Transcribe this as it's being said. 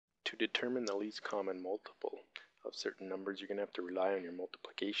to determine the least common multiple of certain numbers, you're going to have to rely on your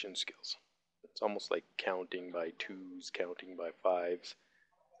multiplication skills. It's almost like counting by 2s, counting by 5s,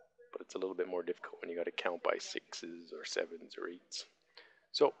 but it's a little bit more difficult when you got to count by 6s or 7s or 8s.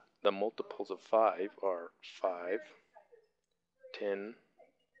 So the multiples of 5 are 5, 10,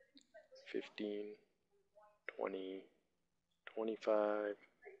 15, 20, 25,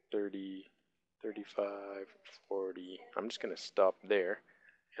 30, 35, 40. I'm just going to stop there,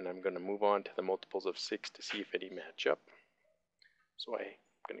 and I'm going to move on to the multiples of 6 to see if any match up. So I'm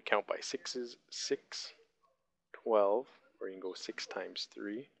going to count by 6s. 6, 12, or you can go 6 times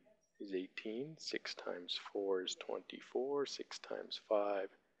 3 is 18, 6 times 4 is 24, 6 times 5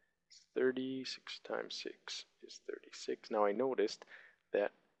 is 30, 6 times 6 is 36. Now I noticed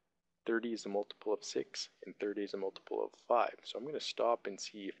that 30 is a multiple of 6 and 30 is a multiple of 5. So I'm going to stop and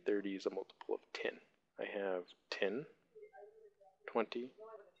see if 30 is a multiple of 10. I have 10, 20,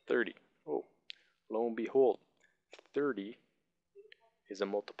 30. Oh, lo and behold, 30 is a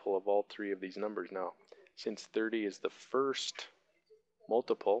multiple of all three of these numbers. Now, since 30 is the first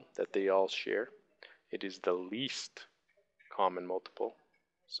multiple that they all share, it is the least common multiple.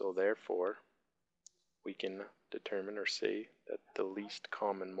 So therefore, we can determine or say that the least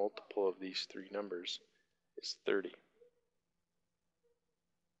common multiple of these three numbers is 30.